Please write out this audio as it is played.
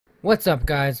What's up,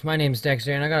 guys? My name's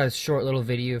Dexter, and I got a short little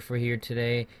video for here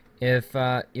today. If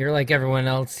you're like everyone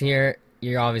else here,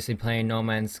 you're obviously playing No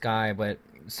Man's Sky, but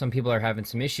some people are having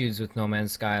some issues with No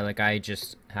Man's Sky, like I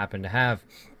just happen to have,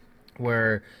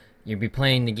 where you'll be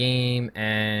playing the game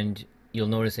and you'll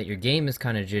notice that your game is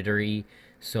kind of jittery.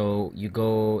 So you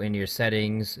go into your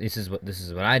settings. This is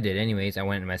what I did, anyways. I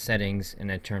went into my settings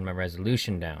and I turned my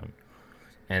resolution down,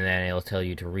 and then it'll tell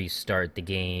you to restart the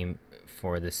game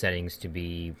for the settings to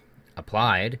be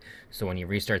applied. So when you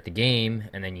restart the game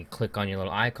and then you click on your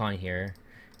little icon here,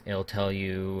 it'll tell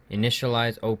you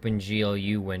Initialize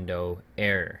OpenGL window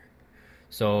error.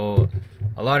 So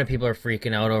a lot of people are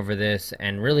freaking out over this,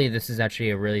 and really this is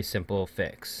actually a really simple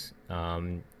fix.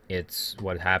 It's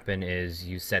what happened is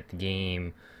you set the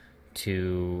game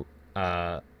to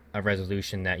a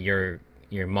resolution that your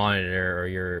monitor or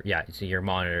your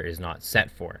monitor is not set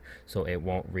for, so it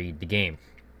won't read the game.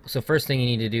 So first thing you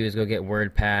need to do is go get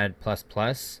WordPad++.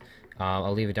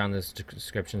 I'll leave it down in the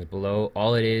descriptions below.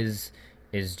 All it is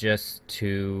just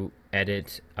to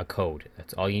edit a code.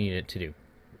 That's all you need it to do.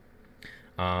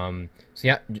 So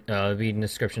yeah, read in the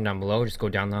description down below. Just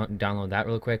go download that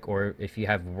real quick, or if you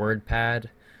have WordPad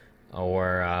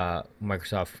or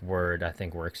Microsoft Word, I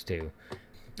think works too.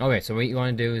 Okay, so what you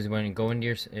want to do is you want to go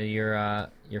into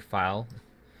your file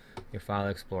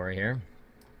explorer here,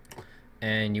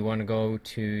 and you want to go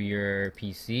to your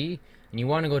PC, and you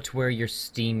want to go to where your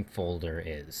Steam folder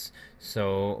is.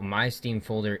 So my Steam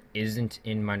folder isn't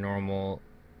in my normal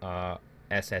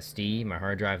SSD, my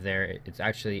hard drive there. It's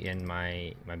actually in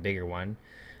my bigger one.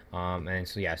 And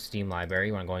so yeah, Steam library.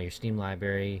 You want to go on your Steam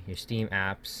library, your Steam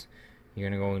apps. You're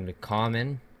going to go into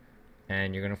common,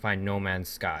 and you're going to find No Man's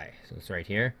Sky. So it's right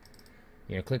here.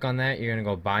 You're going to click on that. You're going to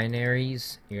go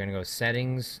binaries. You're going to go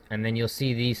settings, and then you'll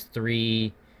see these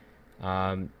three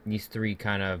kind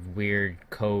of weird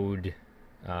code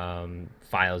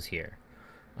files here.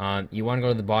 You want to go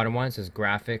to the bottom one. It says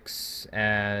graphics,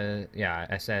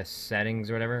 SS settings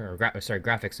or whatever, or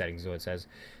graphics settings is what it says.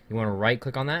 You want to right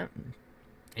click on that,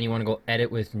 and you want to go edit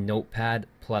with Notepad++.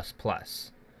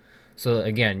 So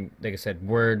again, like I said,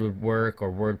 Word would work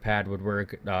or WordPad would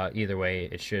work. Either way,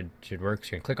 it should work.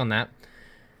 So you're gonna click on that,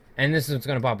 and this is what's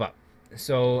gonna pop up.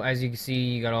 So as you can see,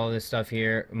 you got all this stuff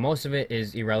here. Most of it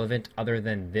is irrelevant other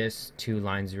than this two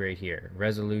lines right here: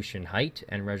 resolution height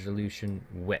and resolution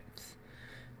width.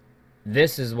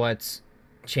 This is what's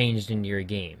changed into your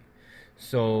game.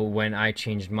 So when I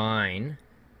changed mine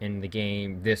in the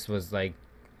game, this was like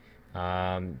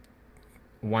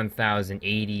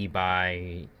 1080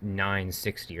 by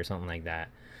 960 or something like that.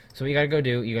 So what you gotta go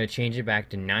do, you gotta change it back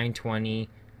to 920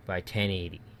 by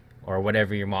 1080 or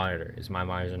whatever your monitor is. My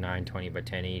monitors are 920 by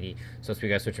 1080, so we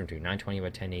gotta switch them to 920 by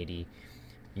 1080.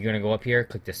 You're gonna go up here,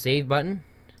 click the save button,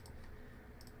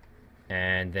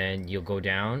 and then you'll go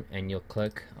down and you'll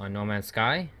click on No Man's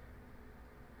Sky,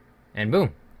 and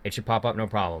boom, it should pop up no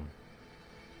problem.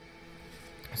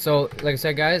 So like I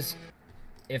said, guys,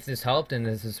 if this helped and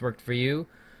this worked for you,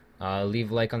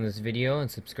 leave a like on this video and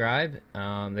subscribe.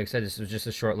 Like I said, this was just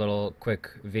a short little quick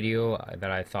video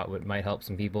that I thought might help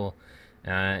some people.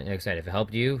 Like I said, if it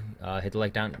helped you, hit the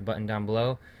like button down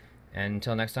below. And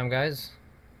until next time, guys,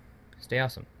 stay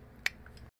awesome.